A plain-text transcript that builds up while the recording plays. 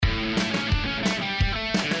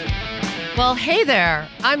Well, hey there.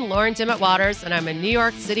 I'm Lauren Dimmitt Waters, and I'm a New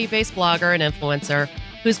York City-based blogger and influencer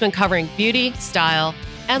who's been covering beauty, style,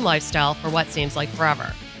 and lifestyle for what seems like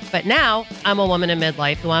forever. But now I'm a woman in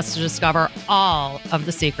midlife who wants to discover all of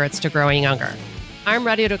the secrets to growing younger. I'm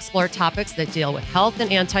ready to explore topics that deal with health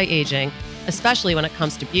and anti-aging, especially when it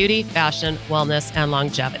comes to beauty, fashion, wellness, and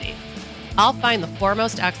longevity. I'll find the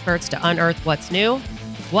foremost experts to unearth what's new,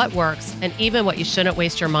 what works, and even what you shouldn't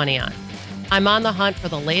waste your money on. I'm on the hunt for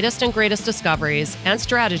the latest and greatest discoveries and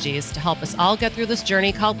strategies to help us all get through this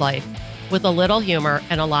journey called life with a little humor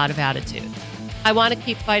and a lot of attitude. I want to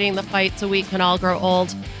keep fighting the fight so we can all grow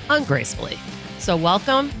old ungracefully. So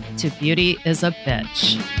welcome to Beauty is a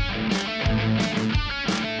Bitch.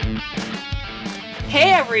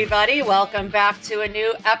 Hey everybody, welcome back to a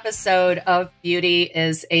new episode of Beauty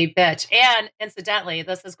is a Bitch. And incidentally,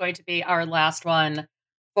 this is going to be our last one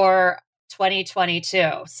for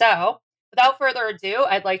 2022. So without further ado,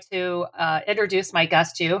 I'd like to introduce my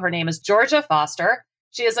guest to you. Her name is Georgia Foster.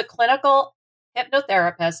 She is a clinical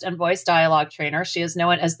hypnotherapist and voice dialogue trainer. She is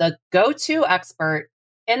known as the go-to expert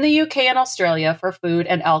in the UK and Australia for food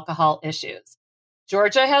and alcohol issues.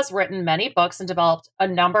 Georgia has written many books and developed a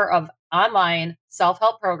number of online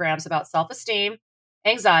self-help programs about self-esteem,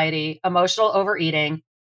 anxiety, emotional overeating,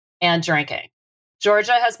 and drinking.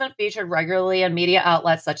 Georgia has been featured regularly in media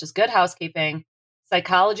outlets such as Good Housekeeping,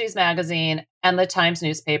 Psychology's Magazine, and the Times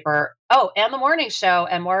newspaper. Oh, and The Morning Show,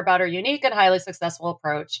 and more about her unique and highly successful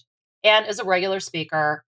approach, and is a regular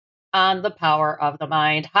speaker on the power of the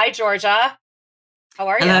mind. Hi, Georgia. How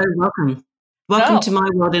are you? Hello, welcome. Welcome to my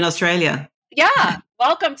world in Australia. Yeah,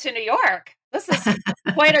 welcome to New York. This is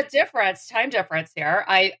quite a time difference here.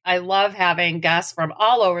 I love having guests from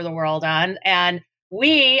all over the world on, and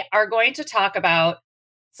we are going to talk about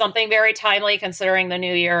something very timely considering the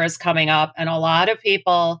new year is coming up, and a lot of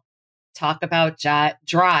people talk about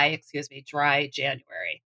dry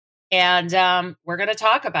January. And we're going to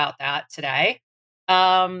talk about that today.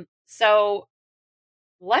 So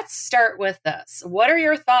let's start with this. What are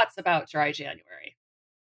your thoughts about dry January?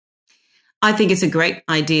 I think it's a great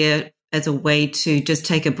idea as a way to just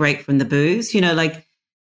take a break from the booze. You know, like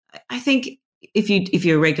I think if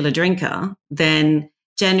you're a regular drinker, then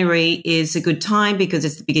January is a good time because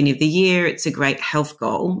it's the beginning of the year. It's a great health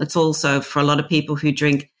goal. It's also for a lot of people who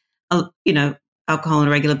drink, alcohol on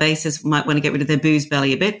a regular basis, might want to get rid of their booze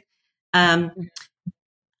belly a bit.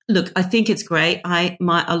 Look, I think it's great. A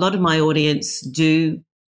lot of my audience do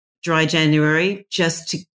dry January just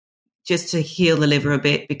to heal the liver a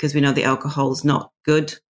bit, because we know the alcohol is not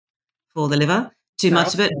good for the liver, too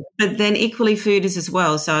much of it. But then equally food is as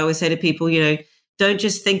well. So I always say to people, don't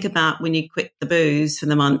just think about when you quit the booze for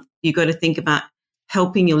the month. You got to think about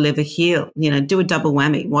helping your liver heal, do a double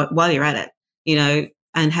whammy while you're at it,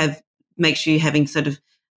 and make sure you're having sort of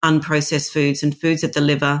unprocessed foods and foods that the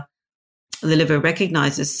liver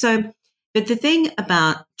recognizes. So, but the thing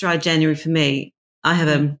about dry January for me, I have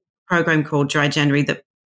a program called Dry January that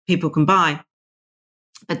people can buy.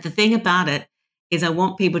 But the thing about it is I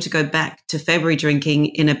want people to go back to February drinking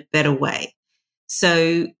in a better way.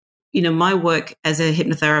 So, my work as a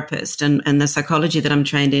hypnotherapist and the psychology that I'm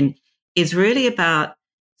trained in is really about,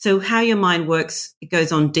 so how your mind works, it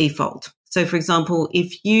goes on default. So, for example,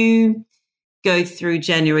 if you go through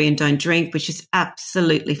January and don't drink, which is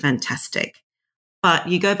absolutely fantastic, but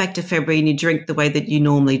you go back to February and you drink the way that you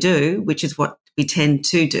normally do, which is what we tend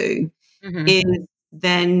to do, is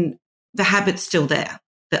then the habit's still there.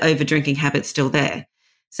 The over drinking habit's still there.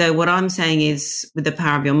 So what I'm saying is, with the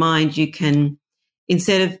power of your mind, you can,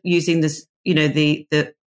 instead of using this,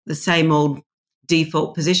 the same old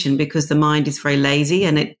default position, because the mind is very lazy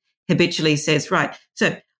and it habitually says, right,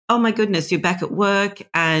 so, oh my goodness, you're back at work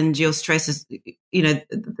and your stress is,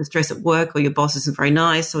 the stress at work, or your boss isn't very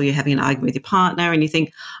nice, or you're having an argument with your partner and you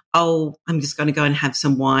think, oh, I'm just going to go and have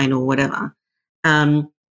some wine or whatever.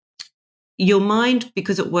 Your mind,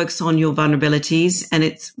 because it works on your vulnerabilities, and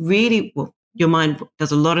it's really, your mind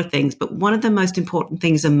does a lot of things, but one of the most important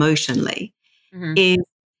things emotionally is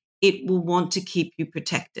it will want to keep you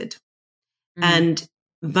protected. And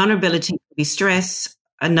vulnerability can be stress.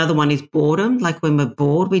 Another one is boredom. Like when we're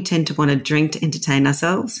bored, we tend to want to drink to entertain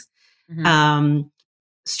ourselves.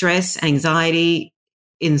 Stress, anxiety,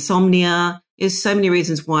 insomnia. There's so many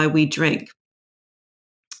reasons why we drink.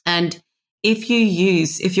 And if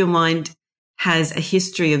your mind has a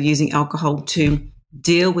history of using alcohol to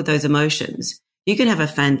deal with those emotions, you can have a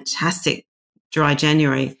fantastic dry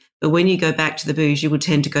January. But when you go back to the booze, you will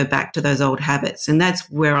tend to go back to those old habits. And that's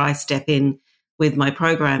where I step in with my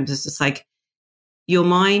programs. It's just like your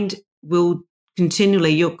mind will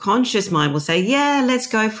continually, your conscious mind will say, yeah, let's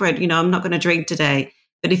go for it. I'm not going to drink today.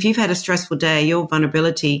 But if you've had a stressful day, your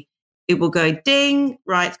vulnerability, it will go ding,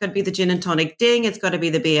 right, it's got to be the gin and tonic, ding, it's got to be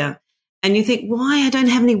the beer. And you think, why? I don't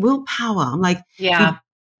have any willpower. I'm like, Yeah.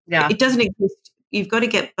 It doesn't exist. You've got to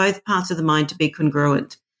get both parts of the mind to be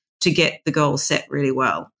congruent to get the goal set really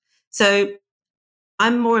well. So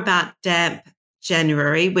I'm more about damp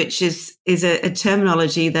January, which is a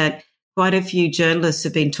terminology that quite a few journalists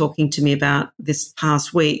have been talking to me about this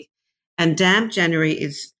past week. And damp January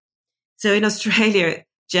is, so in Australia,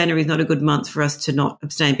 January is not a good month for us to not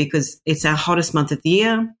abstain because it's our hottest month of the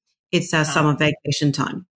year. It's our summer vacation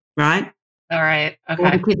time, right? All right. Okay.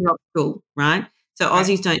 All the kids are off school, right? So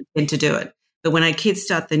Aussies don't tend to do it. But when our kids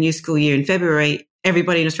start the new school year in February,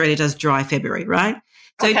 everybody in Australia does dry February, right?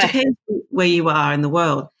 So it depends where you are in the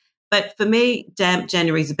world. But for me, damp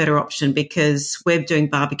January is a better option because we're doing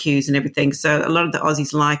barbecues and everything. So a lot of the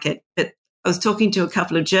Aussies like it. But I was talking to a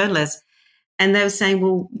couple of journalists and they were saying,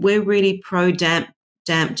 well, we're really pro damp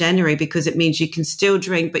January because it means you can still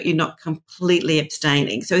drink, but you're not completely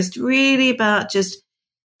abstaining. So it's really about just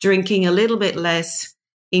drinking a little bit less,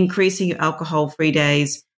 increasing your alcohol-free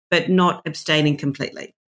days, but not abstaining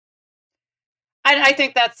completely. I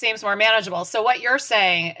think that seems more manageable. So what you're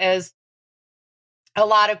saying is a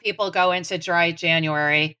lot of people go into dry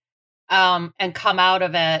January and come out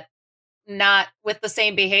of it not with the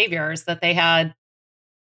same behaviors that they had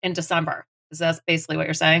in December. Is that basically what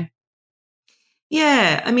you're saying?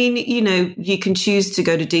 Yeah. I mean, you can choose to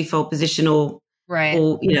go to default position or,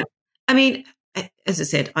 I mean, as I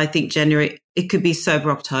said, I think January, it could be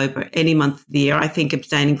sober October, any month of the year. I think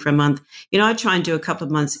abstaining for a month. I try and do a couple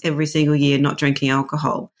of months every single year not drinking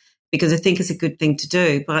alcohol because I think it's a good thing to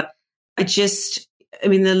do. But the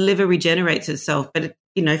liver regenerates itself. But,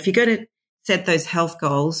 if you're going to set those health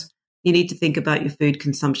goals, you need to think about your food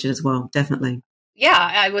consumption as well, definitely. Yeah,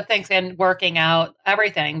 I would think, and working out,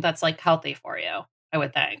 everything that's like healthy for you, I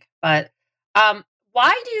would think. But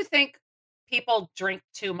why do you think people drink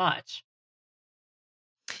too much?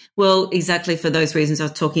 Well, exactly for those reasons I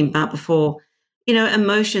was talking about before.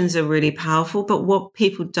 Emotions are really powerful, but what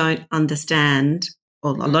people don't understand,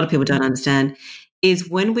 or a lot of people don't understand, is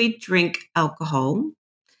when we drink alcohol,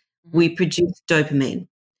 we produce dopamine.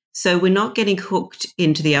 So we're not getting hooked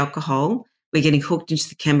into the alcohol, we're getting hooked into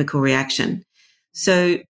the chemical reaction.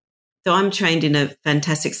 So I'm trained in a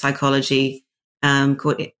fantastic psychology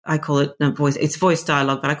it's voice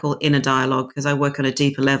dialogue, but I call it inner dialogue because I work on a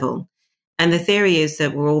deeper level. And the theory is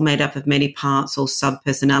that we're all made up of many parts or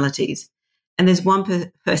sub-personalities. And there's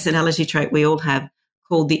one personality trait we all have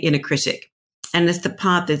called the inner critic. And it's the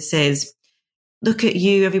part that says, look at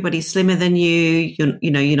you, everybody's slimmer than you,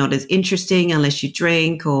 you're not as interesting unless you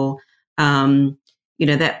drink, or,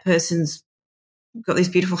 that person's got this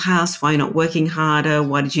beautiful house, why are you not working harder?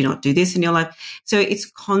 Why did you not do this in your life? So it's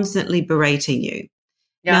constantly berating you.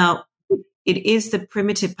 Yeah. Now, it is the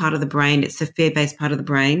primitive part of the brain. It's the fear-based part of the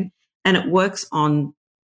brain. And it works on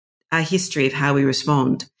our history of how we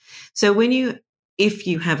respond. So if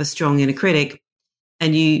you have a strong inner critic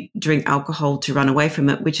and you drink alcohol to run away from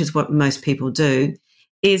it, which is what most people do,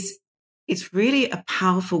 it's really a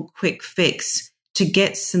powerful, quick fix to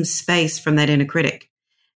get some space from that inner critic.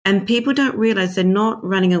 And people don't realize they're not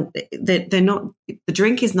running. They're not. The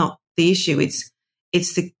drink is not the issue. It's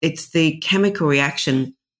the chemical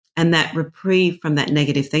reaction and that reprieve from that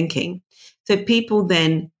negative thinking. So people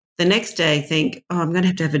then the next day think, oh, I'm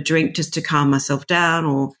going to have a drink just to calm myself down,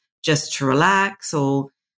 or just to relax, or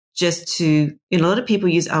just to. A lot of people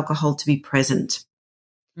use alcohol to be present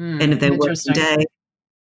end of their working day.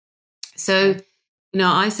 So,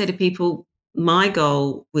 I say to people, my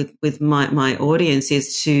goal with my audience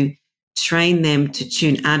is to train them to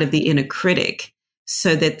tune out of the inner critic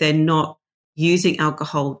so that they're not using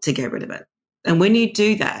alcohol to get rid of it. And when you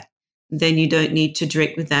do that, then you don't need to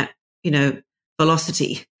drink with that,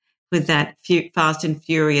 velocity, with that fast and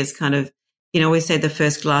furious kind of, we say the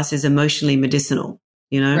first glass is emotionally medicinal,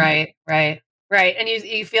 Right. And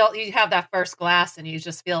you feel, you have that first glass and you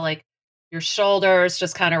just feel like your shoulders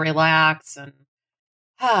just kind of relax and,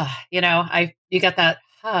 you get that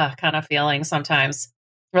kind of feeling sometimes,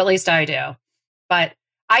 or at least I do. But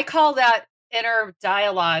I call that inner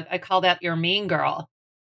dialogue, I call that your mean girl.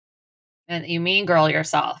 And you mean girl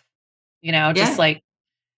yourself, just like,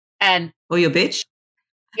 and. Or your bitch.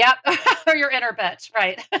 Yep. Or your inner bitch.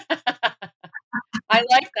 Right. I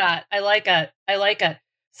like that. I like it.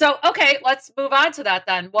 So, okay, let's move on to that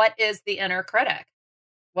then. What is the inner critic?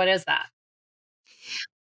 What is that?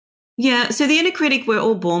 Yeah. So the inner critic, we're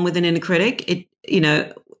all born with an inner critic.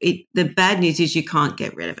 The bad news is you can't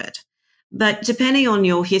get rid of it. But depending on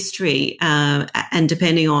your history and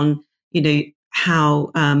depending on,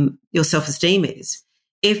 how your self-esteem is,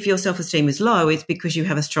 If your self-esteem is low, it's because you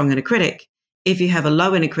have a strong inner critic. If you have a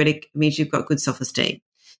low inner critic, it means you've got good self-esteem.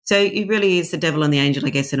 So it really is the devil and the angel, I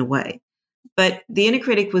guess, in a way. But the inner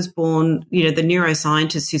critic was born, the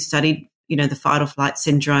neuroscientists who studied, the fight or flight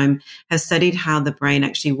syndrome, have studied how the brain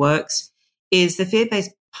actually works, is the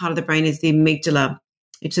fear-based part of the brain is the amygdala.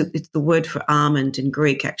 It's the word for almond in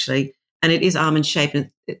Greek, actually, and it is almond shaped.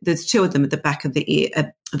 And there's two of them at the back of the ear,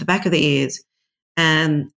 at the back of the ears.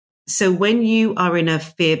 And so when you are in a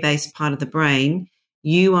fear-based part of the brain,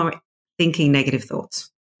 you are thinking negative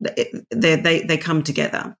thoughts. They come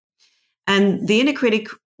together. And the inner critic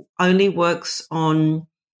only works on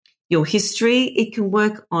your history. It can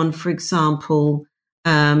work on, for example,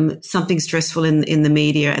 something stressful in the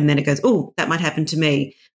media, and then it goes, oh, that might happen to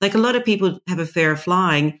me. Like a lot of people have a fear of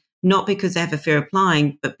flying, not because they have a fear of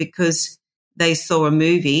flying, but because they saw a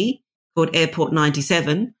movie called Airport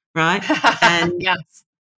 97, right? And yes.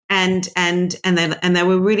 And they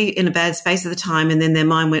were really in a bad space at the time, and then their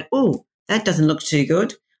mind went, oh, that doesn't look too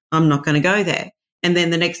good. I'm not going to go there. And then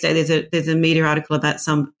the next day there's a media article about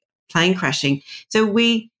some plane crashing. So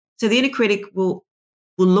the inner critic will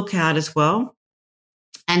look out as well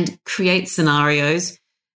and create scenarios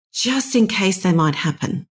just in case they might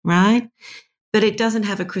happen, right? But it doesn't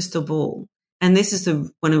have a crystal ball. And this is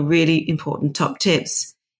one of really important top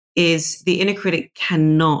tips, is the inner critic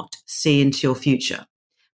cannot see into your future,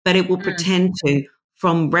 but it will pretend to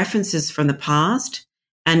from references from the past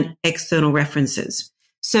and external references.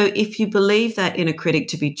 So if you believe that inner critic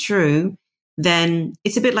to be true, then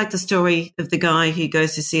it's a bit like the story of the guy who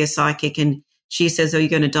goes to see a psychic and she says, oh, you're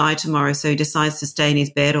going to die tomorrow. So he decides to stay in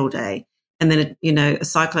his bed all day. And then, a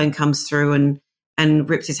cyclone comes through and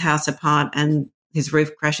rips his house apart and his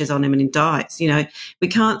roof crashes on him and he dies. We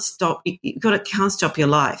can't stop, can't stop your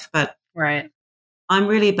life. But right. I'm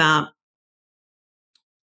really about,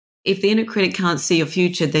 if the inner critic can't see your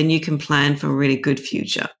future, then you can plan for a really good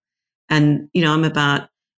future. And, I'm about,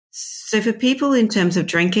 so for people in terms of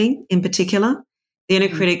drinking in particular, the inner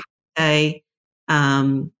critic would say,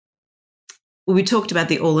 we talked about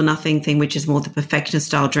the all or nothing thing, which is more the perfectionist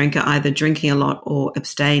style drinker, either drinking a lot or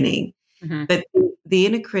abstaining. Mm-hmm. But the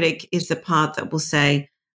inner critic is the part that will say,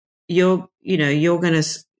 you're going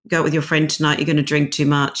to go out with your friend tonight, you're going to drink too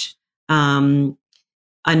much.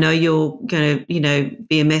 I know you're going to,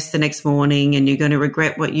 be a mess the next morning and you're going to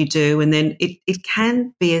regret what you do. And then it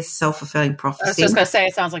can be a self-fulfilling prophecy. I was just going to say,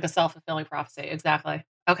 it sounds like a self-fulfilling prophecy. Exactly.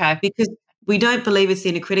 Okay. Because we don't believe it's the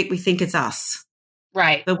inner critic. We think it's us.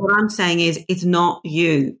 Right. But what I'm saying is it's not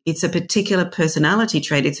you. It's a particular personality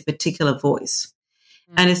trait. It's a particular voice.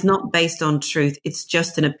 Mm-hmm. And it's not based on truth. It's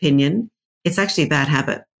just an opinion. It's actually a bad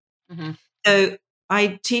habit. Mm-hmm. So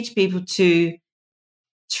I teach people to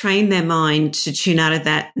train their mind to tune out of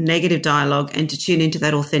that negative dialogue and to tune into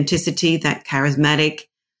that authenticity, that charismatic,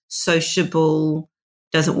 sociable,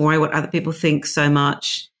 doesn't worry what other people think so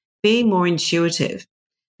much, being more intuitive.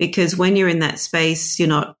 Because when you're in that space, you're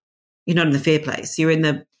not in the fear place. You're in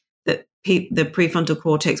the prefrontal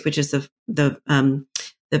cortex, which is the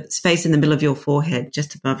space in the middle of your forehead,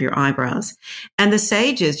 just above your eyebrows. And the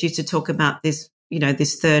sages used to talk about this,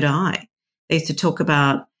 this third eye. They used to talk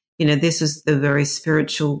about, this is the very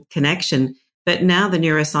spiritual connection. But now the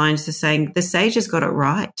neuroscientists are saying the sages got it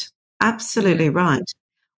right, absolutely right.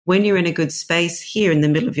 When you're in a good space here in the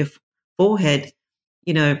middle of your forehead,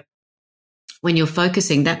 when you're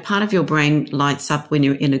focusing, that part of your brain lights up when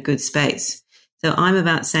you're in a good space. So I'm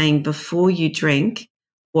about saying before you drink,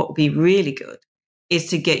 what would be really good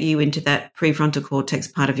is to get you into that prefrontal cortex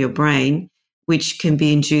part of your brain, which can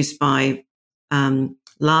be induced by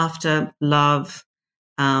laughter, love,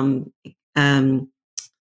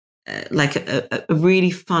 like a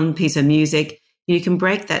really fun piece of music. You can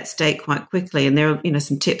break that state quite quickly. And there are,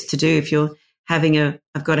 some tips to do if you're having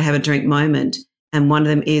I've got to have a drink moment. And one of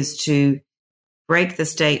them is to break the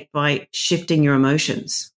state by shifting your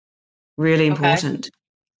emotions. Really important.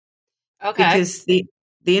 Okay. Because the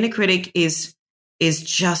inner critic is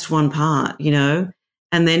just one part,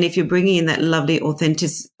 and then if you're bringing in that lovely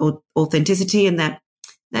authenticity and that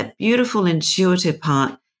beautiful intuitive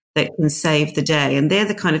part that can save the day. And they're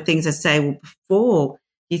the kind of things I say, well, before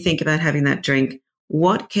you think about having that drink,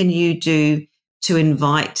 what can you do to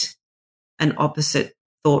invite an opposite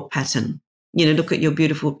thought pattern? Look at your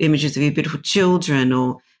beautiful images of your beautiful children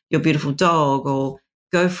or your beautiful dog, or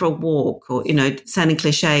go for a walk, or, sounding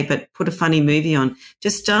cliche, but put a funny movie on.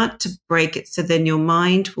 Just start to break it so then your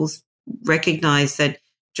mind will recognize that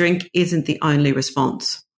drink isn't the only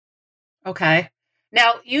response. Okay.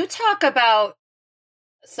 Now, you talk about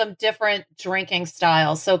some different drinking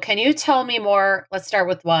styles. So can you tell me more? Let's start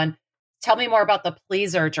with one. Tell me more about the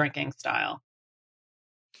pleaser drinking style.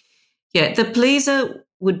 Yeah, the pleaser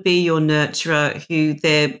would be your nurturer who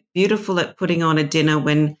they're beautiful at putting on a dinner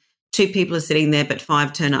when two people are sitting there but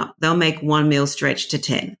five turn up. They'll make one meal stretch to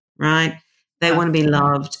 10, right? They want to be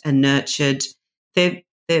loved and nurtured. They're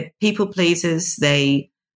people pleasers.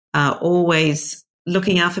 They are always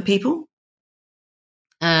looking out for people.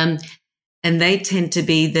 And they tend to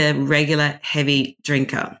be the regular heavy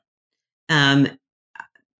drinker. And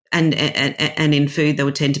in food, they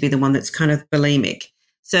would tend to be the one that's kind of bulimic.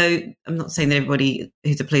 So I'm not saying that everybody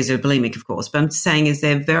who's a pleaser is bulimic, of course, but I'm saying is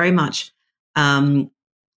they're very much,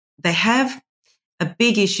 they have a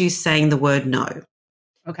big issue saying the word no.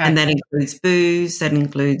 Okay. And that includes booze, that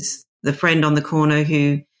includes the friend on the corner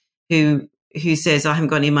who says, I haven't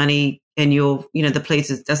got any money, and the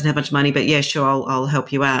pleaser doesn't have much money, but yeah, sure, I'll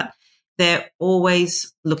help you out. They're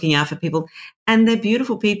always looking out for people, and they're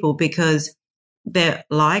beautiful people because they're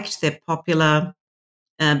liked, they're popular,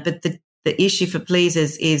 but the issue for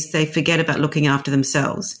pleasers is they forget about looking after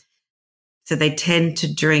themselves. So they tend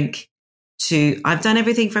to drink I've done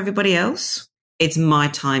everything for everybody else. It's my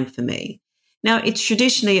time for me. Now, it's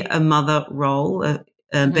traditionally a mother role,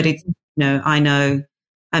 but it's, my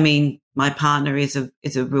partner is a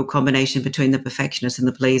real combination between the perfectionist and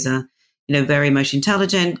the pleaser, very emotionally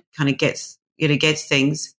intelligent, kind of gets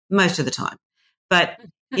things most of the time. But,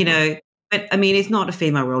 it's not a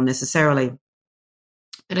female role necessarily.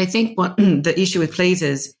 But I think what the issue with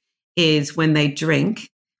pleasers is when they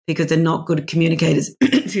drink, because they're not good at communicators.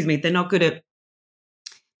 Excuse me, they're not good at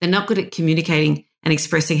communicating and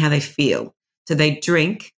expressing how they feel. So they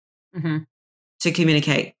drink to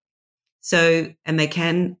communicate. So, and they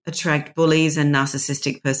can attract bullies and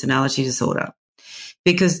narcissistic personality disorder,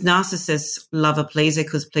 because narcissists love a pleaser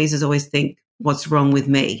because pleasers always think, what's wrong with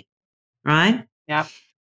me, right? Yeah.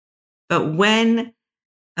 But when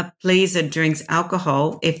a pleaser drinks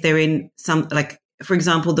alcohol, if they're in some, like, for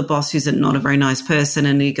example, the boss who's not a very nice person,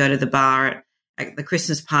 and you go to the bar at the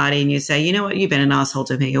Christmas party and you say, you know what, you've been an asshole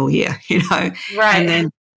to me all year, Right.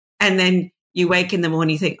 And then you wake in the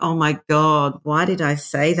morning, you think, oh my God, why did I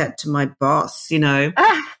say that to my boss?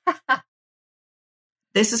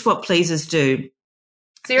 This is what pleasers do.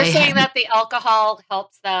 So you're saying that the alcohol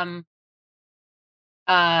helps them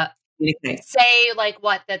say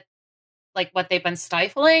what they've been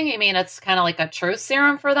stifling? You mean it's kind of like a truth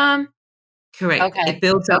serum for them? Correct. Okay. It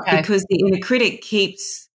builds up because the inner critic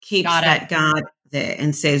keeps that guard there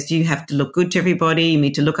and says, you have to look good to everybody. You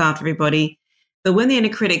need to look after everybody. But when the inner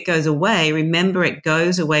critic goes away, remember, it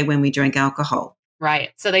goes away when we drink alcohol. Right.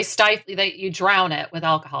 So they you drown it with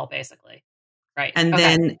alcohol, basically. Right. And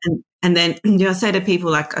then I say to people,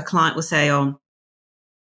 like a client will say,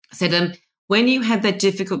 when you have that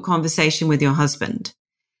difficult conversation with your husband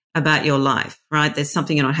about your life, right? There's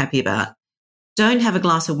something you're not happy about. Don't have a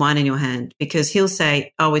glass of wine in your hand, because he'll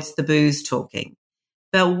say, oh, it's the booze talking.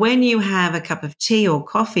 But when you have a cup of tea or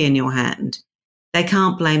coffee in your hand, they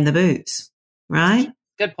can't blame the booze, right?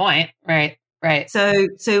 Good point. Right. So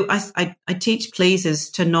I teach pleasers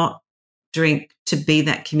to not drink, to be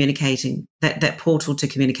that communicating, that portal to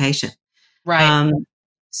communication. Right.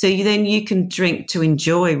 So you can drink to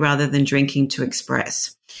enjoy rather than drinking to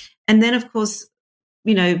express. And then, of course,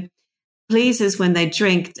 pleasers, when they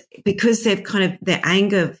drink, because they've their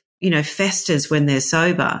anger, festers when they're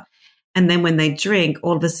sober. And then when they drink,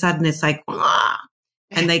 all of a sudden it's like,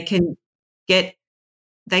 and they can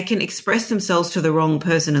express themselves to the wrong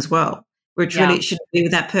person as well. Which really it shouldn't be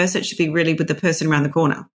with that person. It should be really with the person around the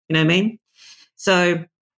corner. You know what I mean? So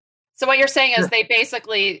what you're saying is they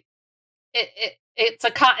basically,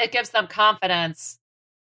 it gives them confidence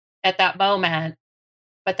at that moment,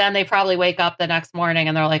 but then they probably wake up the next morning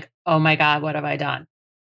and they're like, oh my God, what have I done?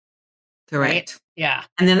 Correct. Right? Yeah.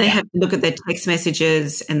 And then they have to look at their text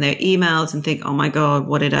messages and their emails and think, oh my God,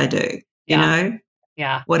 what did I do? Yeah.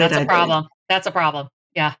 What That's did I a problem. do? That's a problem.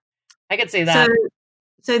 Yeah. I could see that.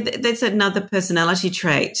 So that's another personality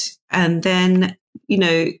trait. And then,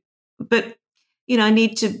 I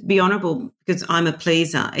need to be honorable because I'm a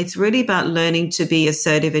pleaser. It's really about learning to be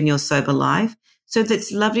assertive in your sober life. So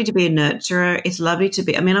it's lovely to be a nurturer. It's lovely to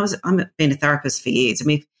be, I've been a therapist for years.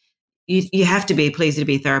 You have to be a pleaser to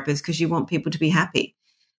be a therapist because you want people to be happy.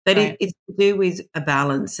 But it's to do with a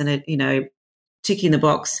balance and ticking the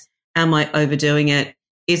box. Am I overdoing it?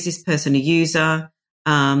 Is this person a user?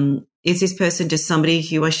 Is this person just somebody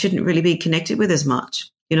who I shouldn't really be connected with as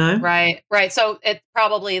much, Right. So it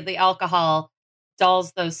probably, the alcohol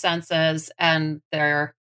dulls those senses and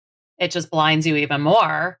it just blinds you even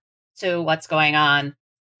more to what's going on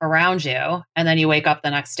around you. And then you wake up the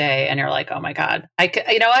next day and you're like, oh my God,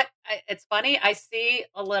 you know what? It's funny. I see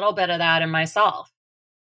a little bit of that in myself.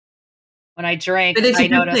 when I drink, But it's a I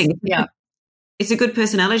good notice, thing. yeah. It's a good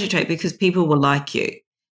personality trait because people will like you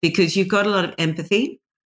because you've got a lot of empathy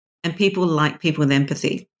and people like people with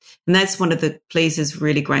empathy. And that's one of the pleasers'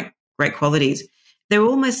 really great qualities. They're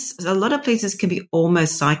almost, a lot of pleasers can be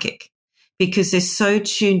almost psychic because they're so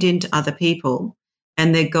tuned into other people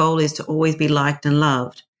and their goal is to always be liked and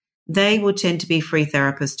loved. They will tend to be free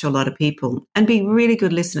therapists to a lot of people and be really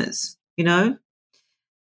good listeners, you know?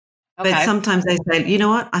 But Okay. sometimes they say, you know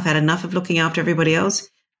what? I've had enough of looking after everybody else.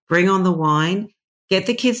 Bring on the wine, get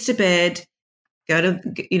the kids to bed, go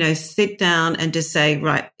to, sit down and just say,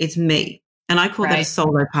 right, it's me. And I call that a Right.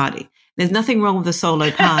 solo party. There's nothing wrong with a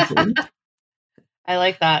solo party, I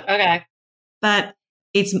like that. Okay. but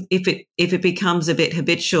it's if it becomes a bit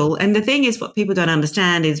habitual. And the thing is, what people don't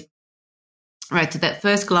understand is, right, so that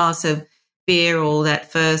first glass of beer or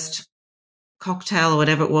that first cocktail or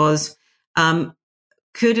whatever it was,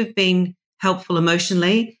 could have been helpful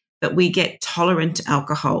emotionally, but we get tolerant to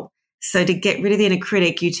alcohol. So to get rid of the inner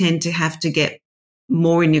critic, you tend to have to get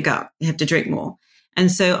more in your gut. You have to drink more.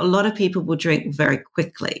 And so a lot of people will drink very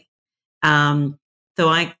quickly. So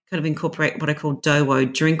I kind of incorporate what I call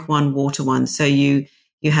DOWO, drink one, water one. So you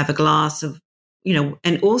have a glass of,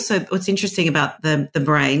 and also what's interesting about the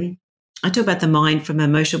brain, I talk about the mind from an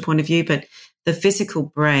emotional point of view, but the physical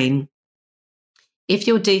brain, if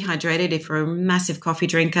you're dehydrated, if you're a massive coffee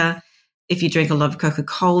drinker, if you drink a lot of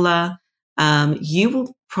Coca-Cola, you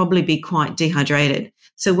will probably be quite dehydrated.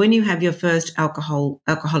 So when you have your first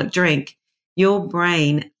alcoholic drink, your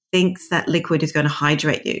brain thinks that liquid is going to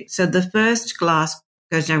hydrate you. So the first glass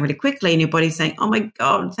goes down really quickly and your body's saying, oh my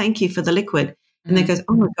God, thank you for the liquid. And then it goes,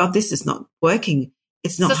 oh my God, this is not working.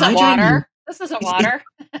 It's not This isn't hydrating me. water. This isn't water.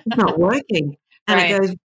 It's not working. And Right. it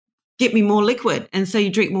goes, get me more liquid. And so you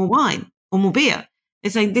drink more wine or more beer.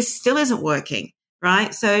 It's saying this still isn't working,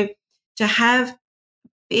 right? So to have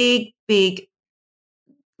big,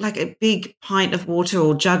 like a big pint of water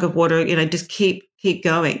or jug of water, just keep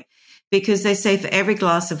going. Because they say for every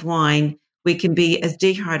glass of wine, we can be as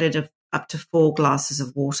dehydrated of up to 4 glasses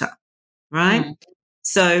of water, right?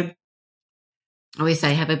 So I always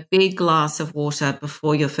say have a big glass of water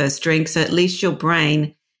before your first drink. So at least your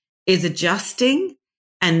brain is adjusting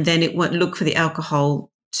and then it won't look for the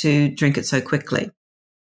alcohol to drink it so quickly.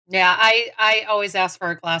 Yeah, I always ask for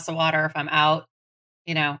a glass of water if I'm out,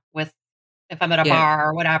 if I'm at a bar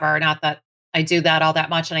or whatever. Not that I do that all that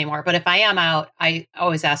much anymore, but if I am out, I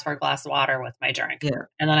always ask for a glass of water with my drink.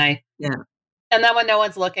 Yeah. And then when no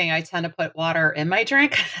one's looking, I tend to put water in my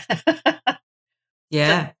drink.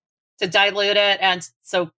 Yeah. To dilute it. And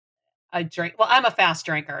so I drink. Well, I'm a fast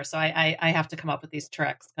drinker, so I have to come up with these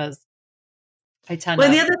tricks because I tend to.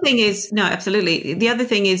 Well, the other thing is, no, absolutely. The other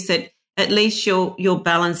thing is that at least you're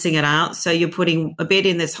balancing it out. So you're putting a bit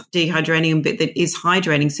in that's dehydrating, a bit that is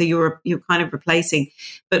hydrating. So you're kind of replacing.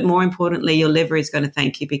 But more importantly, your liver is going to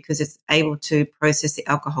thank you because it's able to process the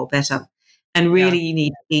alcohol better. And really, you need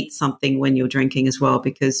to eat something when you're drinking as well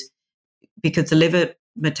because the liver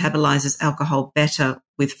metabolizes alcohol better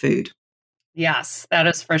with food. Yes, that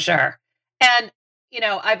is for sure. And,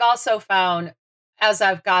 I've also found as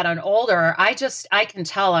I've gotten older, I can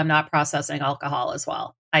tell I'm not processing alcohol as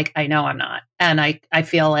well. I know I'm not. And I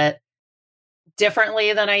feel it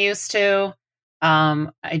differently than I used to.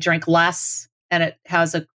 I drink less and it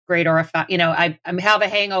has a greater effect. I have a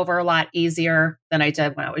hangover a lot easier than I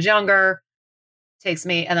did when I was younger. And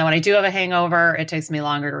then when I do have a hangover, it takes me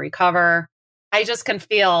longer to recover. I just can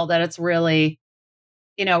feel that it's really,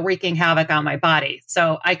 wreaking havoc on my body.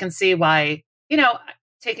 So I can see why,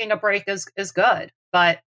 taking a break is good.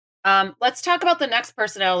 But let's talk about the next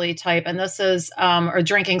personality type. And this is or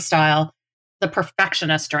drinking style, the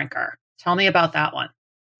perfectionist drinker. Tell me about that one.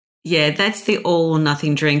 Yeah, that's the all or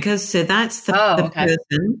nothing drinker. So that's the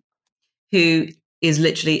person who is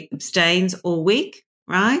literally abstains all week,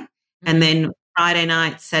 right? Mm-hmm. And then Friday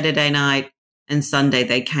night, Saturday night, and Sunday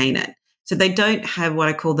they cane it. So they don't have what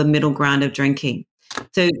I call the middle ground of drinking.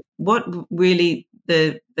 So what really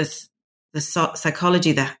the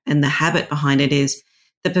psychology and the habit behind it is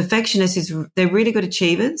the perfectionist they're really good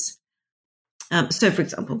achievers. So for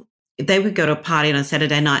example, if they would go to a party on a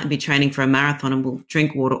Saturday night and be training for a marathon and will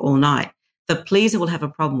drink water all night, the pleaser will have a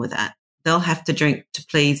problem with that. They'll have to drink to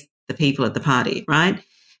please the people at the party, right?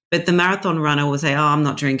 But the marathon runner will say, oh, I'm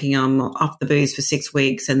not drinking, I'm off the booze for 6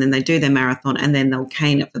 weeks. And then they do their marathon and then they'll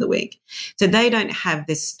cane it for the week. So they don't have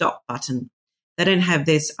this stop button. They don't have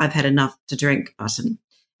this I've had enough to drink button.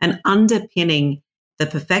 And underpinning the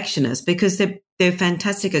perfectionist, because they're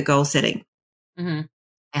fantastic at goal setting. Mm-hmm.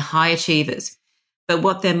 They're high achievers. But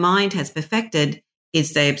what their mind has perfected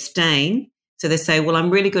is they abstain. So they say, well, I'm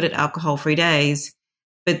really good at alcohol-free days,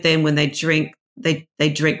 but then when they drink, they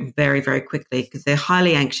drink very, very quickly because they're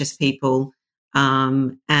highly anxious people.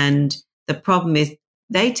 And the problem is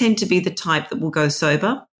they tend to be the type that will go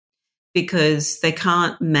sober because they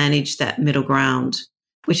can't manage that middle ground,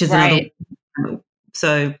 which is Right. another.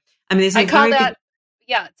 So, I mean, there's I a call very that,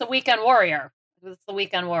 yeah, it's a weekend warrior. It's the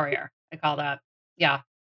weekend warrior. I call that. Yeah.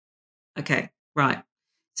 okay, right.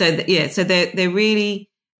 So, so they're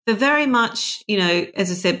very much,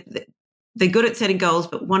 as I said, they're good at setting goals,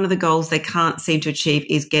 but one of the goals they can't seem to achieve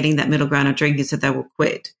is getting that middle ground of drinking, so they will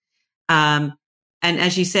quit. And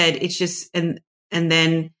as you said, it's just, and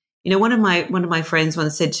then, one of my friends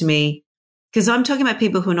once said to me, because I'm talking about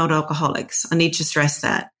people who are not alcoholics, I need to stress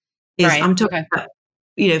that, is Right. I'm talking about,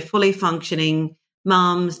 fully functioning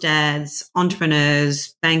mums, dads,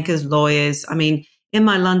 entrepreneurs, bankers, lawyers. I mean,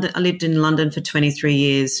 I lived in London for 23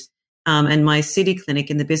 years, and my city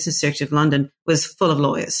clinic in the business sector of London was full of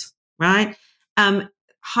lawyers, right?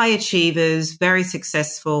 High achievers, very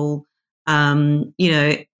successful,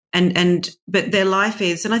 but their life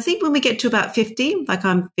is, and I think when we get to about 50, like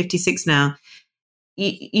I'm 56 now,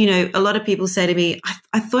 a lot of people say to me,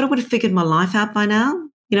 I thought I would have figured my life out by now.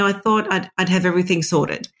 I thought I'd have everything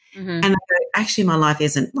sorted. Mm-hmm. And I go, actually, my life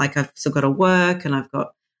isn't. Like, I've still got to work, and I've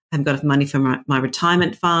got money for my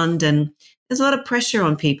retirement fund, and there's a lot of pressure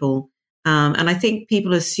on people. And I think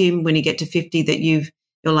people assume when you get to 50 that your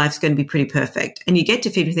life's going to be pretty perfect. And you get to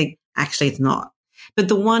 50 and think, actually, it's not. But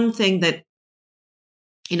the one thing that,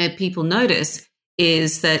 people notice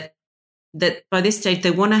is that by this stage,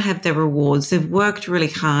 they want to have their rewards. They've worked really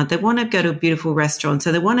hard. They want to go to a beautiful restaurant.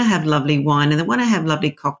 So they want to have lovely wine and they want to have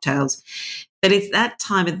lovely cocktails. But it's that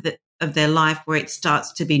time of their life where it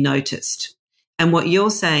starts to be noticed. And what you're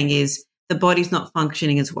saying is the body's not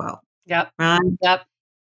functioning as well. Yep. Right. Yep.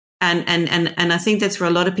 And I think that's where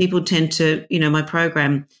a lot of people tend to, my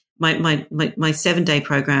program, my 7-day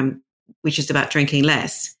program, which is about drinking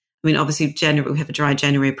less. I mean, obviously January, we have a dry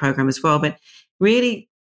January program as well, but really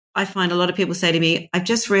I find a lot of people say to me, I've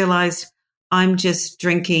just realized I'm just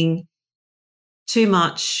drinking too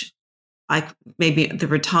much. Maybe they're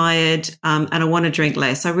retired, and I want to drink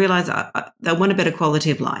less. I realize I want a better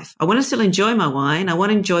quality of life. I want to still enjoy my wine. I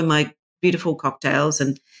want to enjoy my beautiful cocktails,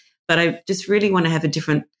 but I just really want to have a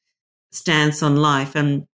different stance on life.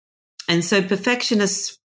 And so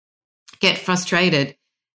perfectionists get frustrated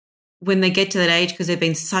when they get to that age because they've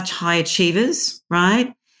been such high achievers,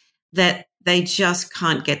 right? That they just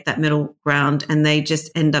can't get that middle ground and they just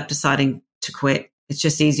end up deciding to quit. It's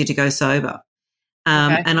just easier to go sober.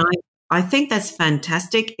 Okay. And I think that's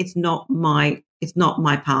fantastic. It's not my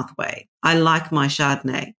pathway. I like my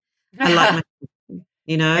Chardonnay. I like my,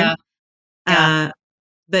 Yeah. Yeah.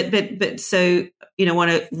 But so, want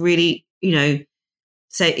to really,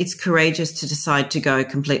 say it's courageous to decide to go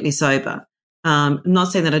completely sober. I'm not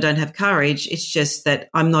saying that I don't have courage. It's just that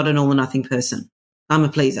I'm not an all or nothing person. I'm a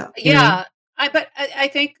pleaser. Yeah. But I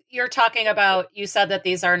think you're talking about, you said that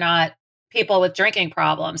these are not people with drinking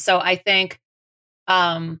problems. So I think,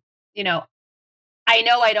 I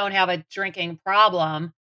know I don't have a drinking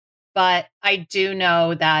problem, but I do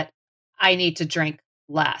know that I need to drink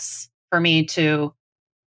less for me to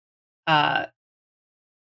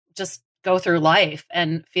just go through life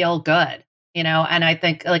and feel good, and I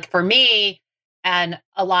think, like, for me and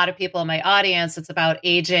a lot of people in my audience, it's about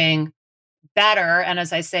aging better. And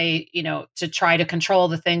as I say, to try to control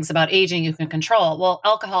the things about aging you can control. Well,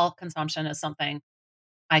 alcohol consumption is something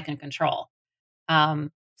I can control.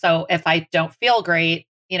 So if I don't feel great,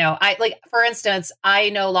 I, like, for instance, I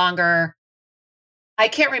can't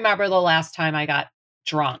remember the last time I got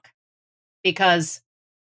drunk, because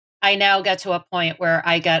I now get to a point where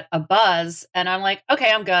I get a buzz and I'm like,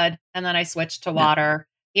 okay, I'm good. And then I switch to water.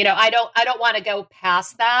 I don't want to go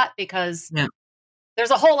past that, because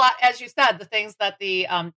there's a whole lot, as you said, the things that the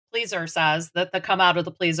pleaser says that come out of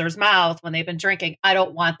the pleaser's mouth when they've been drinking. I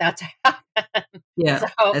don't want that to happen. Yeah,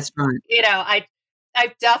 so, that's right.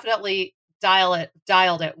 I've definitely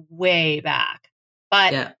dialed it way back,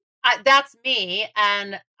 but that's me.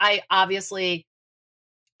 And I obviously,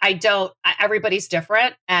 everybody's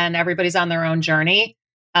different and everybody's on their own journey.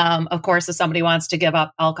 Of course, if somebody wants to give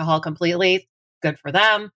up alcohol completely, good for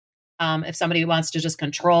them. If somebody wants to just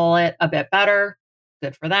control it a bit better,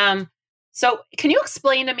 good for them. So can you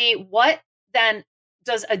explain to me, what then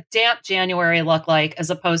does a damp January look like as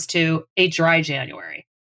opposed to a dry January?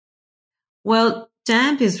 Well,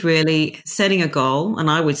 damp is really setting a goal, and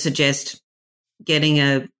I would suggest getting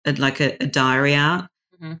a diary out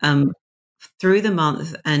through the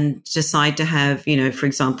month and decide to have, for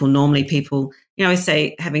example, normally people, I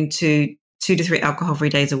say having 2 to 3 alcohol-free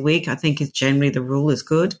days a week, I think is generally the rule, is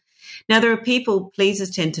good. Now, there are people, pleasers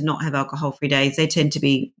tend to not have alcohol-free days. They tend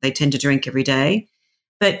to drink every day.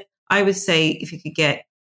 But I would say if you could get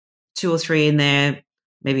 2 or 3 in there,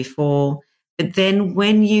 maybe 4. But then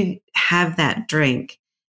when you have that drink,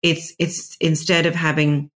 it's instead of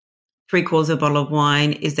having 3/4 of a bottle of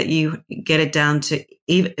wine, is that you get it down to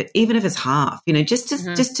even if it's half, just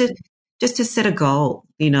to set a goal,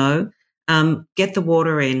 get the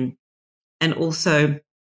water in. And also,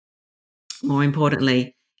 more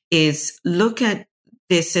importantly, is look at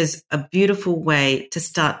this as a beautiful way to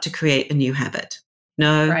start to create a new habit.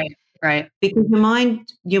 Right. Because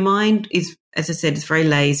your mind is, as I said, it's very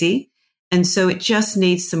lazy. And so it just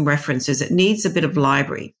needs some references. It needs a bit of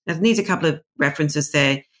library. It needs a couple of references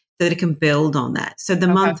there so that it can build on that. So the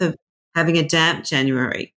month of having a damp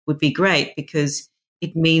January would be great because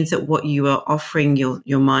it means that what you are offering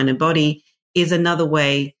your mind and body is another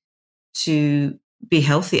way to be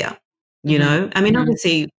healthier, I mean,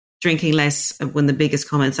 obviously drinking less, when the biggest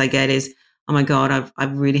comments I get is, oh my God, I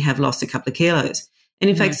really have lost a couple of kilos. And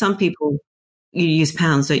in fact, some people, you use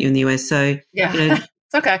pounds, don't you, in the US? So, it's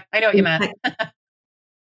okay. I know what you meant.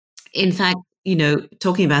 In fact,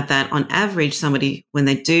 talking about that, on average, somebody, when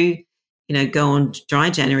they do, go on dry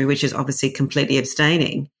January, which is obviously completely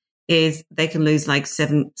abstaining, is they can lose like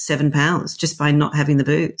 7 pounds just by not having the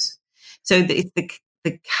booze. So it's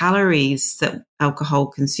the calories that alcohol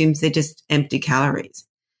consumes, they're just empty calories.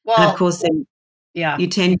 Well, and of course, you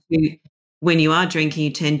tend to, when you are drinking, you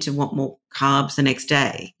tend to want more carbs the next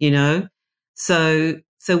day, So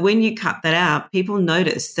when you cut that out, people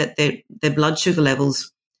notice that their blood sugar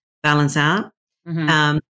levels balance out.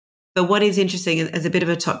 But what is interesting, as a bit of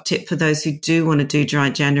a top tip for those who do want to do dry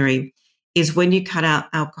January, is when you cut out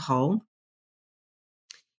alcohol,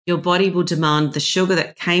 your body will demand the sugar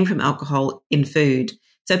that came from alcohol in food.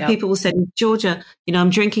 So people will say, Georgia, I'm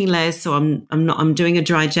drinking less, or I'm doing a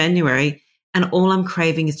dry January, and all I'm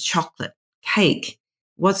craving is chocolate, cake.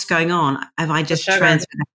 What's going on? Have I just transferred?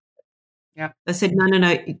 Yeah. I said,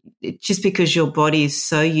 no. It's just because your body is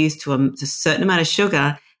so used to a certain amount of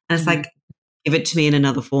sugar, and it's like, give it to me in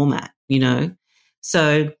another format,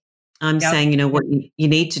 So I'm saying, what you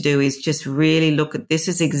need to do is just really look at, this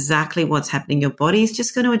is exactly what's happening. Your body is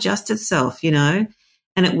just going to adjust itself, and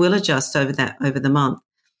it will adjust over the month.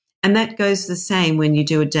 And that goes the same when you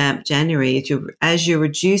do a damp January. As you're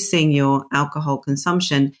reducing your alcohol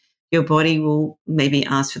consumption, your body will maybe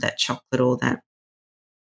ask for that chocolate or that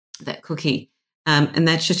cookie. And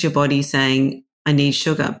that's just your body saying, I need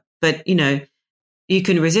sugar. But, you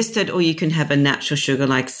can resist it, or you can have a natural sugar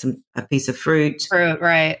like a piece of fruit.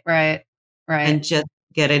 Right. And just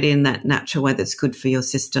get it in that natural way that's good for your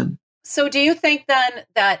system. So do you think then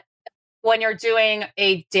that when you're doing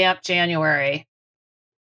a damp January,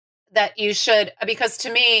 that you should, because to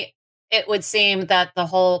me, it would seem that the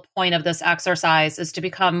whole point of this exercise is to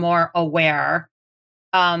become more aware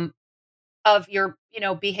of your,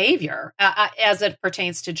 behavior as it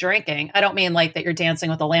pertains to drinking. I don't mean like that you're dancing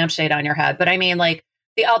with a lampshade on your head, but I mean like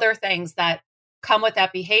the other things that come with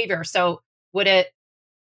that behavior. So would it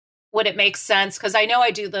make sense? Because I know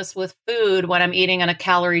I do this with food when I'm eating in a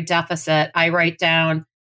calorie deficit. I write down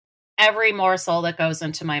every morsel that goes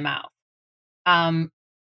into my mouth.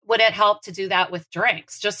 Would it help to do that with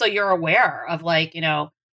drinks? Just so you're aware of like,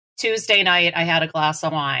 Tuesday night, I had a glass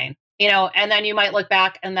of wine, and then you might look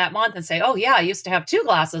back in that month and say, oh yeah, I used to have 2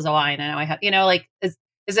 glasses of wine. And now I have,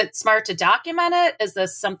 is it smart to document it? Is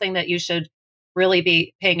this something that you should really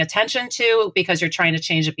be paying attention to because you're trying to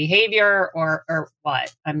change a behavior or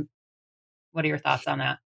what? What are your thoughts on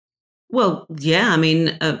that? Well, yeah, I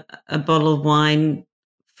mean, a bottle of wine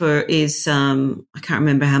is, I can't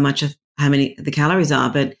remember how many the calories are,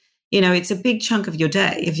 but, it's a big chunk of your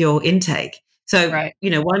day, of your intake. So, why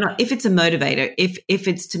not? If it's a motivator, if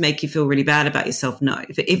it's to make you feel really bad about yourself, no.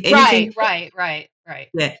 If anything, right.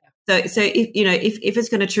 Yeah. So if it's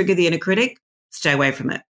going to trigger the inner critic, stay away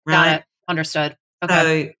from it. Right. Got it. Understood.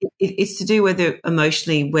 Okay. So it's to do with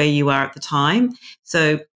emotionally where you are at the time.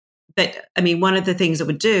 So, but I mean, one of the things that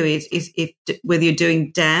would do is if whether you're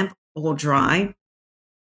doing damp or dry,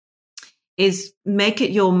 is make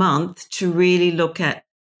it your month to really look at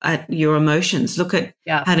your emotions, look at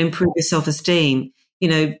how to improve your self-esteem,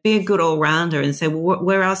 be a good all-rounder and say, well,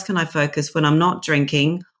 where else can I focus when I'm not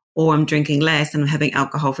drinking or I'm drinking less and I'm having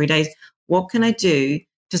alcohol-free days? What can I do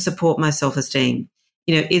to support my self-esteem?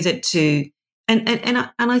 Is it to, and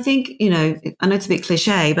I think, I know it's a bit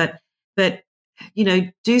cliche, but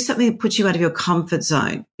do something that puts you out of your comfort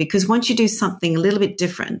zone, because once you do something a little bit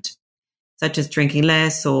different, such as drinking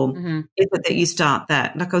less, or is it that you start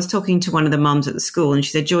that? Like I was talking to one of the mums at the school and she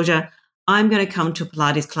said, Georgia, I'm going to come to a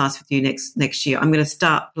Pilates class with you next year. I'm going to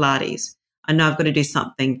start Pilates. I know I've got to do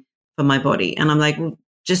something for my body. And I'm like, well,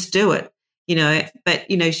 just do it, but,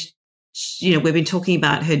 we've been talking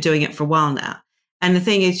about her doing it for a while now. And the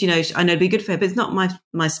thing is, I know it'd be good for her, but it's not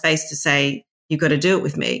my space to say, you've got to do it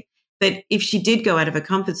with me. But if she did go out of her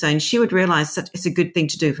comfort zone, she would realize that it's a good thing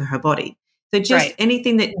to do for her body. So just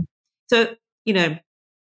anything that, and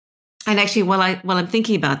actually while I'm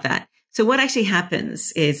thinking about that, so what actually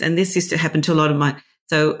happens is, and this used to happen to a lot of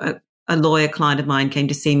a lawyer client of mine came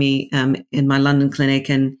to see me in my London clinic,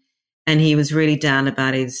 and he was really down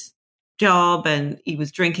about his job, and he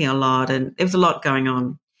was drinking a lot, and there was a lot going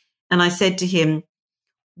on. And I said to him,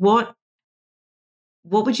 what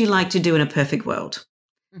would you like to do in a perfect world?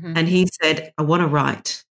 Mm-hmm. And he said, I want to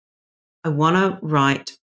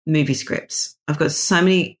write movie scripts. I've got so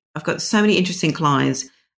many interesting clients.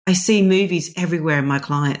 I see movies everywhere in my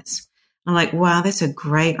clients. I'm like, wow, that's a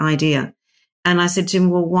great idea. And I said to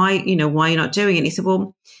him, well, why are you not doing it? And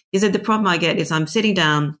he said, the problem I get is I'm sitting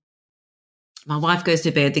down, my wife goes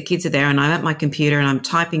to bed, the kids are there, and I'm at my computer and I'm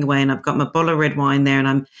typing away, and I've got my bottle of red wine there, and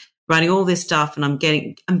I'm writing all this stuff, and I'm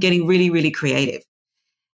getting really, really creative.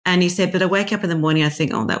 And he said, but I wake up in the morning, I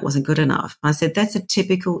think, oh, that wasn't good enough. I said, that's a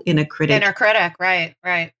typical inner critic. Inner critic, right.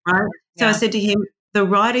 So I said to him, the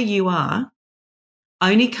writer you are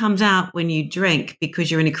only comes out when you drink, because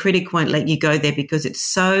your inner critic won't let you go there, because it's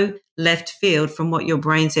so left field from what your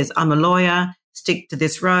brain says. I'm a lawyer, stick to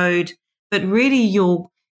this road. But really your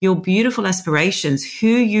beautiful aspirations, who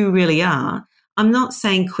you really are, I'm not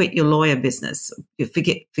saying quit your lawyer business,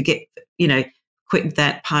 forget, quit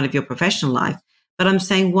that part of your professional life. But I'm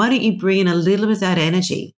saying, why don't you bring in a little bit of that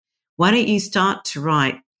energy? Why don't you start to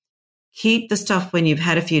write? Keep the stuff when you've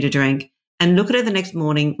had a few to drink, and look at it the next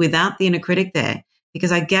morning without the inner critic there,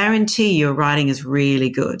 because I guarantee your writing is really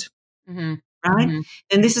good. Mm-hmm. Right? Mm-hmm.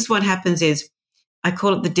 And this is what happens is, I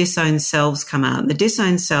call it the disowned selves come out. The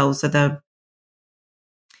disowned selves are the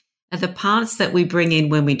parts that we bring in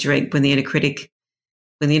when we drink, when the inner critic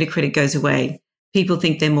goes away. People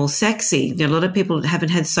think they're more sexy. A lot of people haven't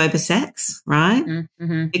had sober sex, right?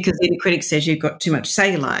 Mm-hmm. Because the inner critic says you've got too much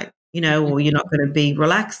cellulite, or you're not going to be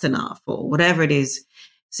relaxed enough, or whatever it is.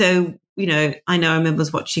 So, I remember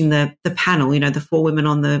was watching the panel, the 4 women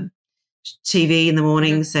on the TV in the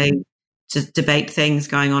morning, say, just debate things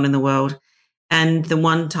going on in the world. And the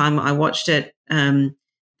one time I watched it,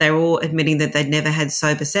 they were all admitting that they'd never had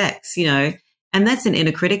sober sex, and that's an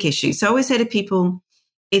inner critic issue. So I always say to people,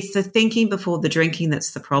 it's the thinking before the drinking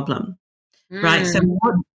that's the problem, right? So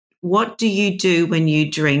what do you do when you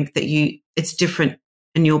drink that it's different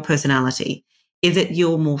in your personality? Is it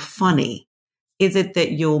you're more funny? Is it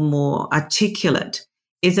that you're more articulate?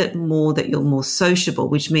 Is it more that you're more sociable,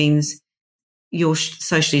 which means you're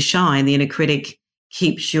socially shy and the inner critic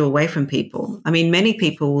keeps you away from people? I mean, many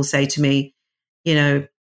people will say to me,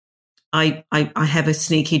 I have a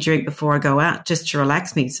sneaky drink before I go out just to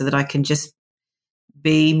relax me so that I can just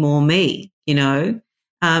be more me,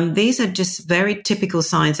 These are just very typical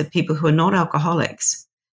signs of people who are not alcoholics.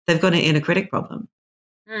 They've got an inner critic problem.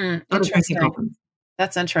 Interesting. Problem.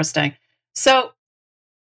 That's interesting. So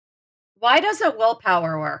why doesn't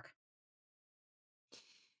willpower work?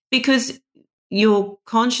 Because your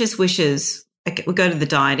conscious wishes, we'll go to the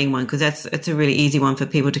dieting one, because it's a really easy one for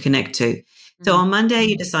people to connect to. Mm-hmm. So on Monday,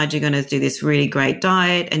 you decide you're going to do this really great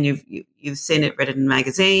diet, and you've seen it, read it in a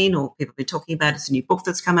magazine, or people have been talking about it. It's a new book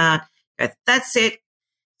that's come out. You go, that's it.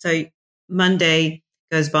 So Monday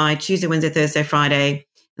goes by, Tuesday, Wednesday, Thursday, Friday, and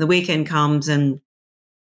the weekend comes, and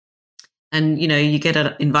you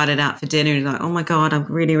get invited out for dinner, and you're like, oh my God, I'm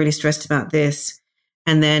really, really stressed about this.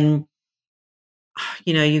 And then,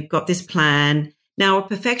 you've got this plan. Now, a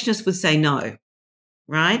perfectionist would say no,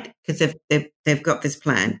 right? Because they've got this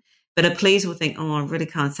plan. But a pleaser will think, oh, I really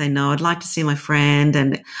can't say no. I'd like to see my friend,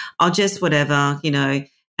 and I'll just whatever,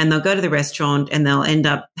 and they'll go to the restaurant and they'll end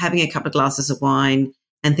up having a couple of glasses of wine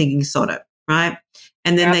and thinking, sod it, right?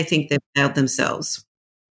 And then they think they've failed themselves.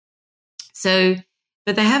 So,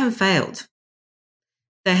 but they haven't failed.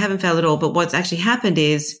 They haven't failed at all. But what's actually happened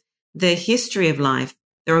is their history of life,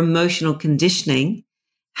 their emotional conditioning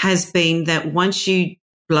has been that once you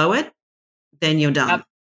blow it, then you're done.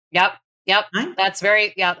 Yep. Right? That's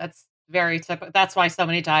very typical. That's why so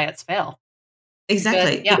many diets fail.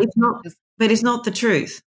 Exactly. But it's not the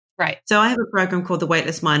truth. Right. So I have a program called The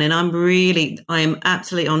Weightless Mind, and I am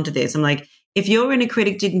absolutely onto this. I'm like, if your inner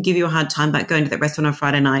critic didn't give you a hard time about going to that restaurant on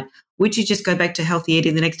Friday night, would you just go back to healthy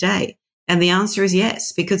eating the next day? And the answer is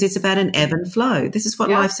yes, because it's about an ebb and flow. This is what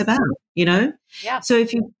life's about, Yeah. So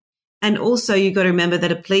and also you've got to remember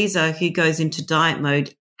that a pleaser who goes into diet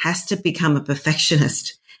mode has to become a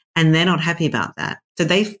perfectionist. and they're not happy about that. So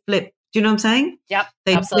they flip. Do you know what I'm saying? Yep,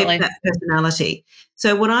 They absolutely. flip that personality.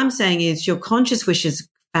 So what I'm saying is your conscious wishes,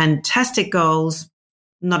 fantastic goals,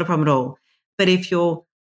 not a problem at all. But if your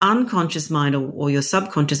unconscious mind or your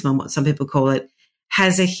subconscious mind, what some people call it,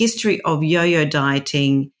 has a history of yo-yo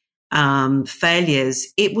dieting, failures,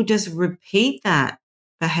 it will just repeat that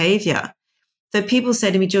behavior. So people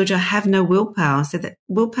say to me, Georgia, I have no willpower. I said that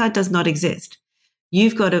willpower does not exist.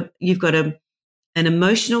 You've got an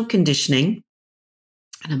emotional conditioning,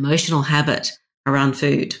 an emotional habit around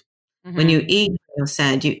food. Mm-hmm. When you eat when you're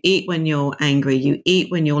sad, you eat when you're angry, you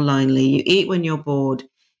eat when you're lonely, you eat when you're bored.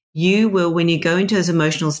 You will, when you go into those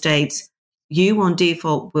emotional states, you on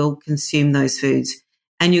default will consume those foods,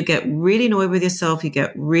 and you get really annoyed with yourself. You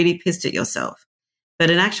get really pissed at yourself. But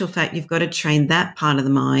in actual fact, you've got to train that part of the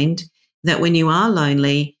mind that when you are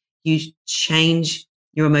lonely, you change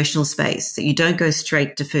your emotional space, that you don't go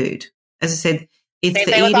straight to food. As I said, it's same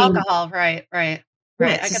the thing eating. With alcohol, right. Yeah,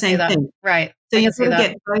 it's the same thing. Right. So you've got to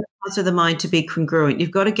get both parts of the mind to be congruent.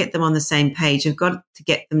 You've got to get them on the same page. You've got to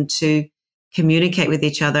get them to communicate with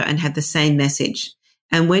each other and have the same message.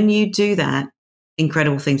 And when you do that,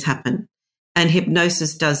 incredible things happen. And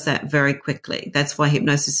hypnosis does that very quickly. That's why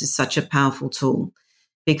hypnosis is such a powerful tool,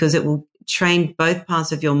 because it will train both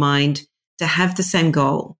parts of your mind to have the same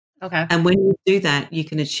goal. Okay. And when you do that, you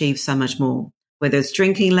can achieve so much more, whether it's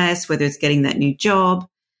drinking less, whether it's getting that new job.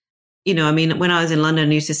 You know, I mean, when I was in London,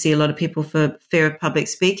 I used to see a lot of people for fear of public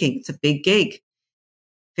speaking. It's a big gig,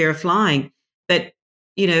 fear of flying. But,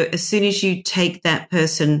 you know, as soon as you take that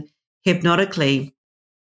person hypnotically,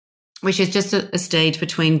 which is just a stage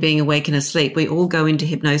between being awake and asleep, we all go into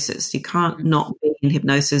hypnosis. You can't not be in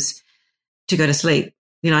hypnosis to go to sleep.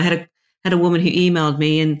 You know, I had a woman who emailed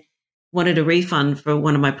me and wanted a refund for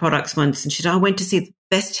one of my products once. And she said, I went to see the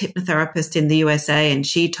best hypnotherapist in the USA, and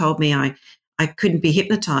she told me I couldn't be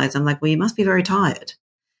hypnotized. I'm like, well, you must be very tired,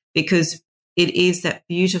 because it is that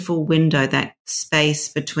beautiful window, that space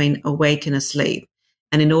between awake and asleep.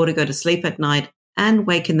 And in order to go to sleep at night and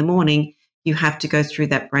wake in the morning, you have to go through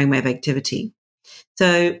that brainwave activity.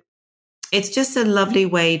 So it's just a lovely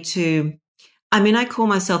way to, I mean, I call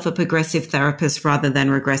myself a progressive therapist rather than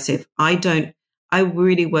regressive. I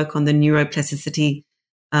really work on the neuroplasticity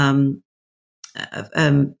in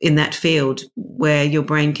that field where your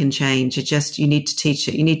brain can change. You need to teach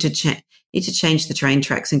it. You need to change the train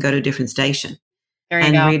tracks and go to a different station. There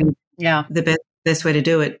you go. Really, yeah, the best way to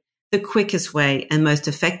do it, the quickest way and most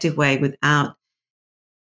effective way, without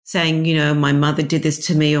saying, you know, my mother did this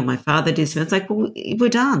to me or my father did this to me. It's like, well, we're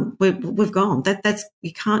done. We've gone. That's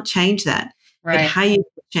you can't change that. Right. But how you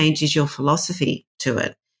change is your philosophy to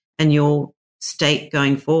it and your state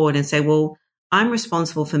going forward, and say, well, I'm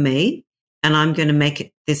responsible for me, and I'm going to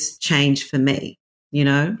make this change for me, you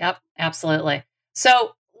know? Yep, absolutely.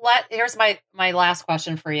 So here's my last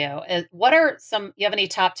question for you. What are you have any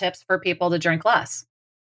top tips for people to drink less?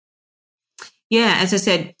 Yeah, as I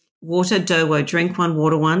said, water, DOWO, drink one,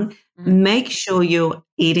 water one. Mm-hmm. Make sure you're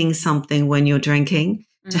eating something when you're drinking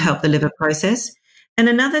to help the liver process. And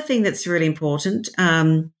another thing that's really important,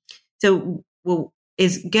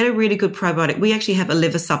 is get a really good probiotic. We actually have a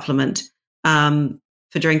liver supplement for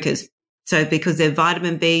drinkers. So because they're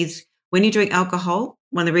vitamin Bs, when you drink alcohol,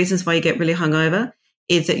 one of the reasons why you get really hungover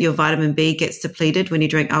is that your vitamin B gets depleted when you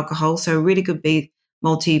drink alcohol. So a really good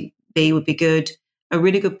multi-B would be good. A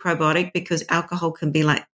really good probiotic, because alcohol can be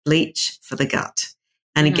like bleach for the gut,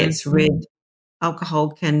 and it gets rid.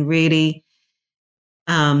 Alcohol can really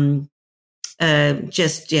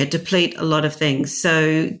deplete a lot of things.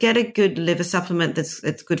 So get a good liver supplement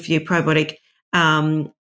that's good for you, probiotic. And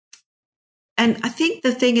I think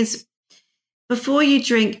the thing is, before you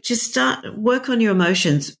drink, just work on your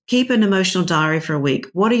emotions. Keep an emotional diary for a week.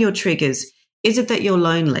 What are your triggers? Is it that you're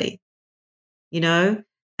lonely, you know,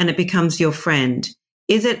 and it becomes your friend?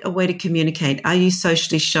 Is it a way to communicate? Are you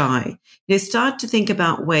socially shy? You know, start to think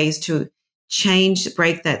about ways to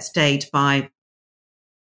break that state by,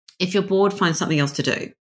 if you're bored, find something else to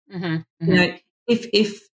do. You know,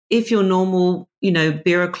 if your normal, you know,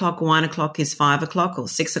 beer o'clock, wine o'clock is 5 o'clock or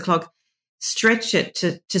 6 o'clock, stretch it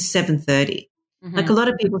to 7:30. Like a lot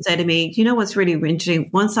of people say to me, you know what's really interesting?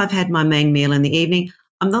 Once I've had my main meal in the evening,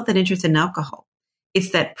 I'm not that interested in alcohol. It's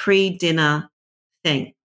that pre-dinner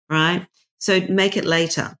thing, right? So make it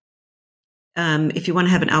later. If you want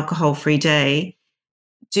to have an alcohol-free day,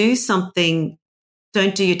 do something.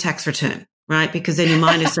 Don't do your tax return, right? Because then your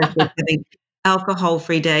mind is having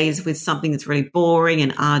alcohol-free days with something that's really boring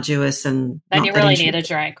and arduous, and then you really need a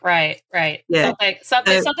drink, right? Yeah,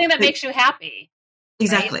 something that makes you happy.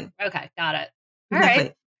 Exactly. Right? Okay, got it.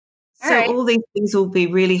 Exactly. All right. All these things will be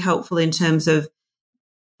really helpful in terms of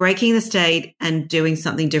breaking the state and doing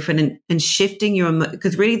something different and shifting your,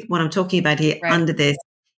 because really what I'm talking about here under this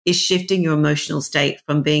is shifting your emotional state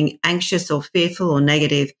from being anxious or fearful or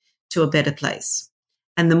negative to a better place.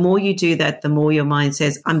 And the more you do that, the more your mind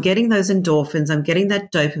says, I'm getting those endorphins, I'm getting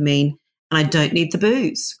that dopamine, and I don't need the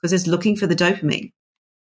booze because it's looking for the dopamine.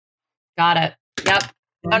 Got it. Yep.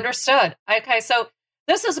 Understood. Okay. So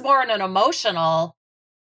this is more an emotional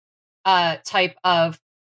type of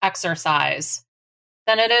exercise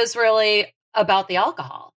than it is really about the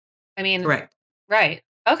alcohol. I mean, correct. Right.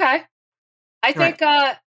 Okay. I think,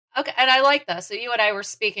 okay. And I like this. So you and I were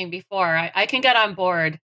speaking before. I can get on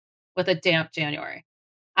board with a damp January.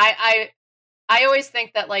 I always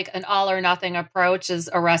think that like an all or nothing approach is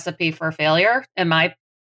a recipe for failure in my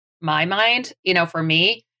mind, for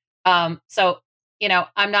me. So,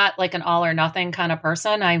 I'm not like an all or nothing kind of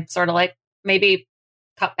person. I'm sort of like maybe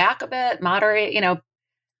cut back a bit, moderate,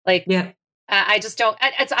 I just don't,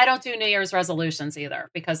 I don't do New Year's resolutions either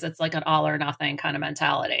because it's like an all or nothing kind of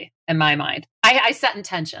mentality in my mind. I set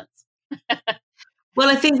intentions. Well,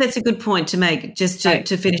 I think that's a good point to make just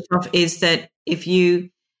to finish off is that if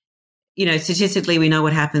statistically we know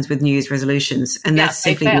what happens with New Year's resolutions and that's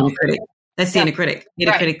simply the inner critic. That's the inner critic. The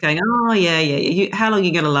inner critic going, oh, yeah. How long are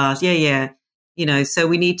you going to last? Yeah. So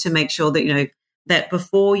we need to make sure that, that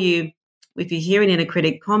before if you hear an inner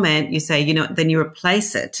critic comment, you say, then you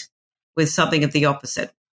replace it with something of the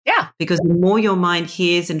opposite. Yeah. Because the more your mind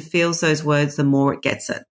hears and feels those words, the more it gets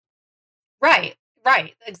it. Right.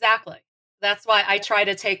 Exactly. That's why I try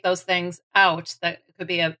to take those things out that could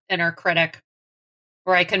be an inner critic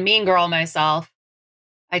where I can mean girl myself.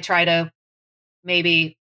 I try to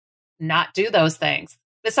maybe not do those things.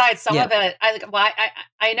 Besides some of it,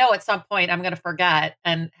 I know at some point I'm going to forget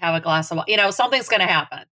and have a glass of wine. Something's going to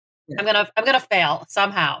happen. Yeah. I'm going to fail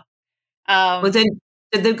somehow. Well, then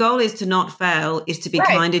the goal is to not fail, is to be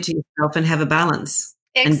kinder to yourself and have a balance.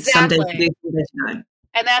 Exactly. And someday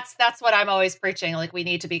And that's what I'm always preaching. Like we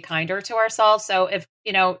need to be kinder to ourselves. So if,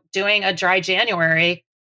 doing a dry January,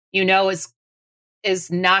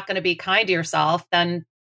 is not going to be kind to yourself, then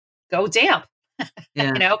go damp,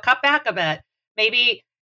 cut back a bit, maybe,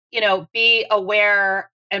 be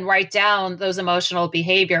aware and write down those emotional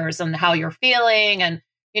behaviors and how you're feeling. And,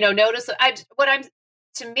 notice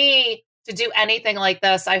to me, to do anything like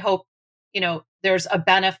this, I hope, there's a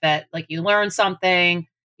benefit, like you learn something,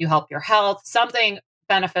 you help your health, something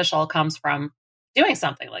beneficial comes from doing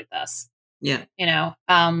something like this. Yeah.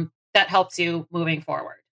 That helps you moving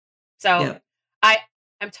forward. So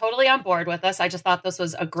I'm totally on board with this. I just thought this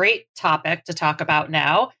was a great topic to talk about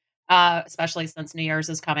now, especially since New Year's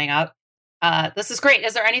is coming up. This is great.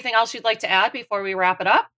 Is there anything else you'd like to add before we wrap it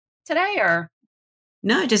up today? Or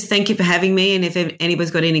no, just thank you for having me. And if anybody's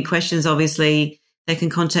got any questions, obviously they can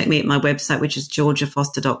contact me at my website, which is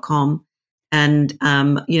georgiafoster.com. And,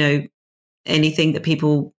 anything that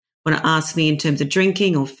people want to ask me in terms of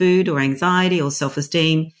drinking or food or anxiety or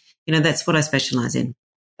self-esteem, that's what I specialize in.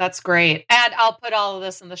 That's great. And I'll put all of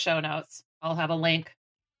this in the show notes. I'll have a link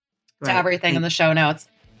to everything in the show notes.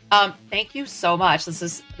 Thank you so much.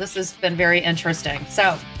 This has been very interesting.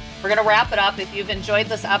 So we're going to wrap it up. If you've enjoyed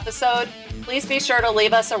this episode, please be sure to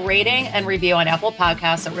leave us a rating and review on Apple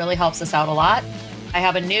Podcasts. It really helps us out a lot. I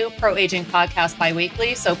have a new pro-aging podcast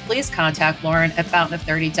bi-weekly, so please contact Lauren at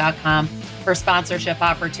fountainof30.com for sponsorship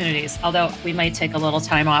opportunities, although we might take a little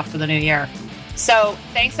time off for the new year. So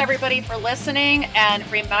thanks everybody for listening. And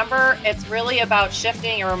remember, it's really about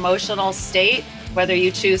shifting your emotional state, whether you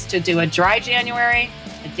choose to do a dry January,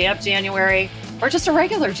 a damp January, or just a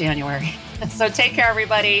regular January. So take care,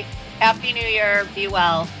 everybody. Happy New Year. Be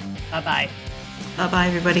well. Bye-bye. Bye-bye,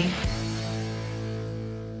 everybody.